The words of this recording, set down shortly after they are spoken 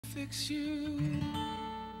fix you.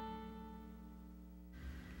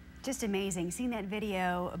 Just amazing. Seeing that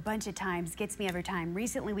video a bunch of times gets me every time.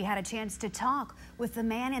 Recently, we had a chance to talk with the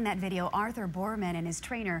man in that video, Arthur Boorman, and his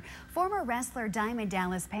trainer, former wrestler Diamond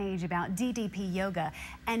Dallas Page, about DDP yoga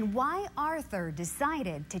and why Arthur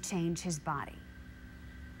decided to change his body.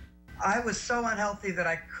 I was so unhealthy that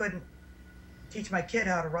I couldn't teach my kid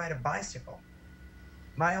how to ride a bicycle.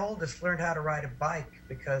 My oldest learned how to ride a bike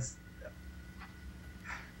because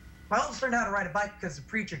the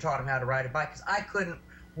preacher taught him how to ride a bike, because I couldn't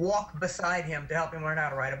walk beside him to help him learn how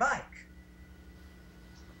to ride a bike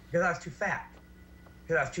because I was too fat,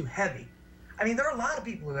 because I was too heavy. I mean, there are a lot of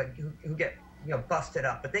people who get busted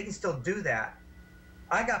up, but they can still do that.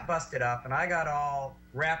 I got busted up, and I got all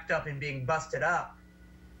wrapped up in being busted up,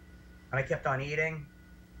 and I kept on eating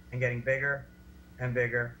and getting bigger and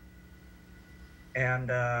bigger, and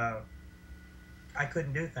I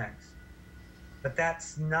couldn't do things. But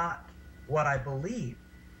that's not what I believed.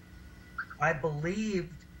 I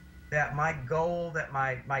believed that my goal, that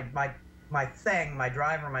my thing, my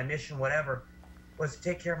driver, my mission, whatever, was to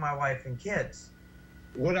take care of my wife and kids.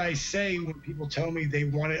 What I say when people tell me they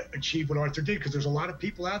want to achieve what Arthur did, because there's a lot of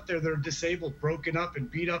people out there that are disabled, broken up and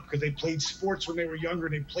beat up because they played sports when they were younger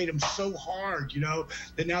and they played them so hard,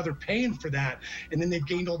 that now they're paying for that. And then they've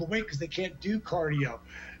gained all the weight because they can't do cardio.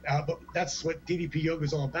 But that's what DDP yoga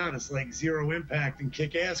is all about. It's like zero impact and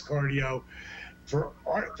kick-ass cardio. For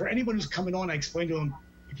anyone who's coming on, I explain to them,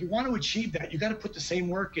 if you want to achieve that, you got to put the same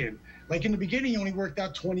work in. Like in the beginning, he only worked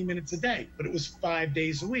out 20 minutes a day, but it was 5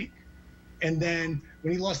 days a week. And then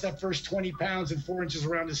when he lost that first 20 pounds and 4 inches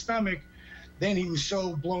around his stomach, then he was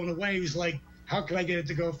so blown away. He was like, how can I get it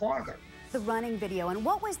to go farther? The running video, and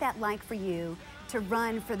what was that like for you to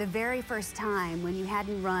run for the very first time when you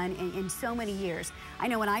hadn't run in so many years? I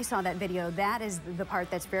know when I saw that video, that is the part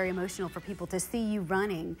that's very emotional for people, to see you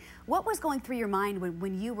running. What was going through your mind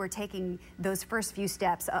when you were taking those first few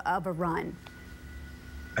steps of a run?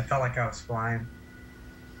 I felt like I was flying.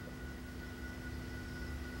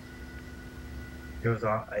 It was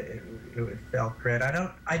it felt great. I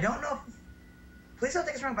don't know if, please don't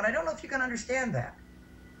take us wrong, but I don't know if you can understand that.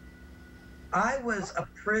 I was a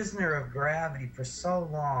prisoner of gravity for so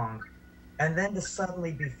long, and then to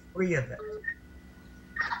suddenly be free of it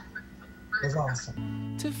was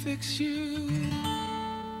awesome. To fix you.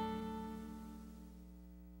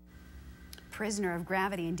 Prisoner of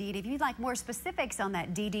gravity, indeed. If you'd like more specifics on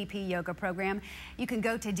that DDP yoga program, you can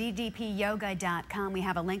go to ddpyoga.com. We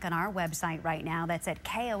have a link on our website right now. That's at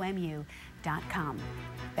komu.com.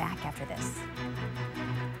 Back after this.